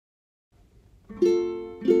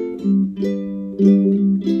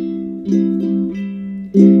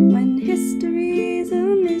When history's a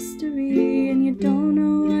mystery and you don't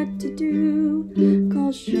know what to do,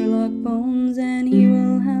 call Sherlock Bones and he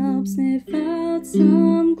will help sniff out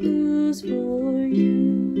some clues for you.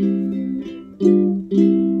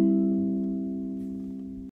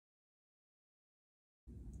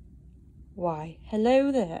 Why,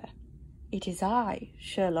 hello there. It is I,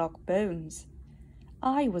 Sherlock Bones.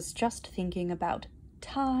 I was just thinking about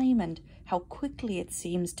time and how quickly it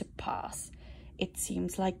seems to pass. It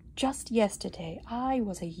seems like just yesterday I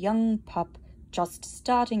was a young pup just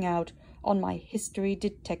starting out on my history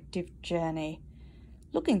detective journey.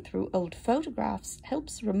 Looking through old photographs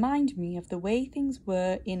helps remind me of the way things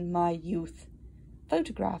were in my youth.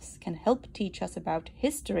 Photographs can help teach us about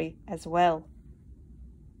history as well.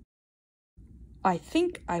 I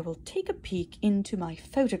think I will take a peek into my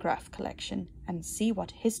photograph collection and see what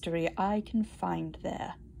history I can find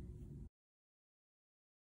there.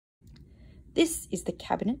 This is the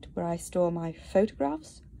cabinet where I store my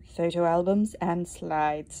photographs, photo albums, and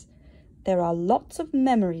slides. There are lots of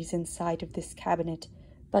memories inside of this cabinet,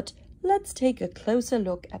 but let's take a closer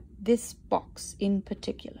look at this box in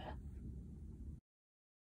particular.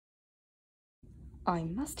 I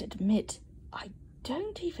must admit, I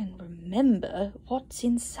don't even remember what's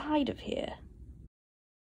inside of here.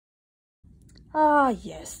 Ah,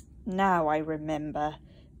 yes, now I remember.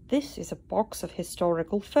 This is a box of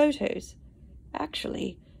historical photos.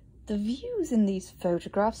 Actually, the views in these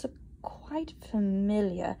photographs are quite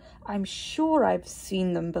familiar. I'm sure I've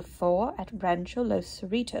seen them before at Rancho Los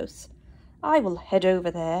Cerritos. I will head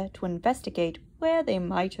over there to investigate where they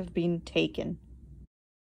might have been taken.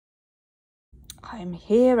 I'm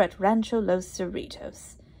here at Rancho Los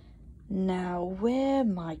Cerritos. Now, where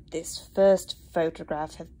might this first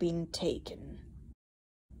photograph have been taken?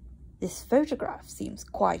 This photograph seems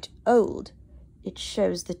quite old. It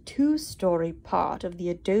shows the two-story part of the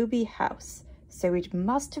adobe house, so it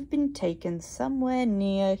must have been taken somewhere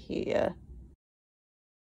near here.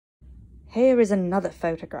 Here is another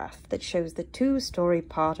photograph that shows the two-story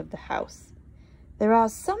part of the house. There are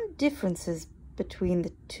some differences between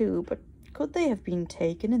the two, but could they have been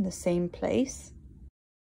taken in the same place?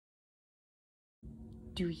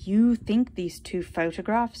 Do you think these two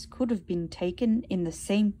photographs could have been taken in the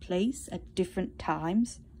same place at different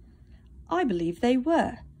times? I believe they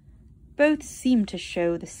were. Both seem to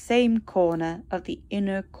show the same corner of the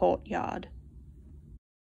inner courtyard.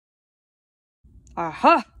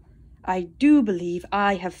 Aha! I do believe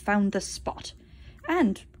I have found the spot,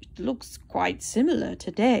 and it looks quite similar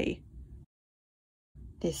today.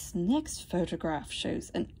 This next photograph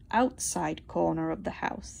shows an outside corner of the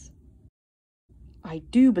house. I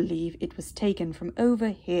do believe it was taken from over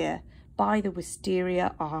here by the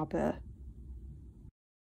wisteria arbor.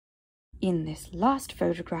 In this last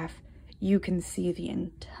photograph, you can see the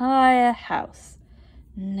entire house.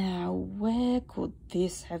 Now, where could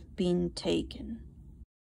this have been taken?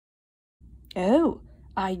 Oh,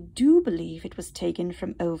 I do believe it was taken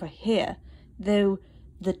from over here, though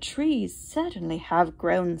the trees certainly have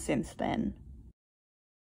grown since then.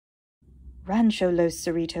 Rancho Los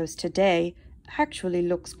Cerritos today actually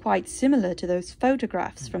looks quite similar to those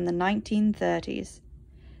photographs from the 1930s.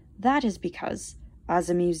 That is because,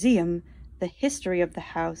 as a museum, the history of the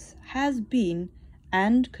house has been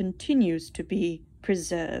and continues to be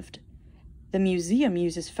preserved. The museum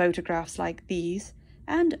uses photographs like these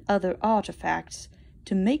and other artifacts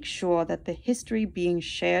to make sure that the history being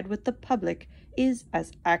shared with the public is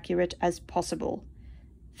as accurate as possible.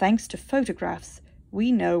 Thanks to photographs,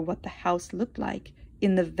 we know what the house looked like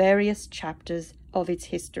in the various chapters of its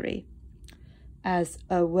history. As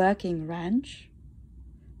a working ranch,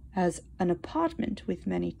 as an apartment with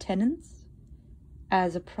many tenants,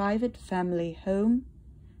 as a private family home,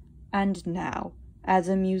 and now as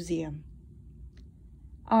a museum.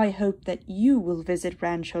 I hope that you will visit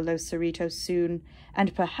Rancho Los Cerritos soon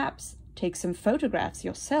and perhaps take some photographs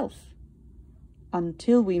yourself.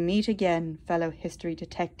 Until we meet again, fellow history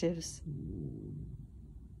detectives.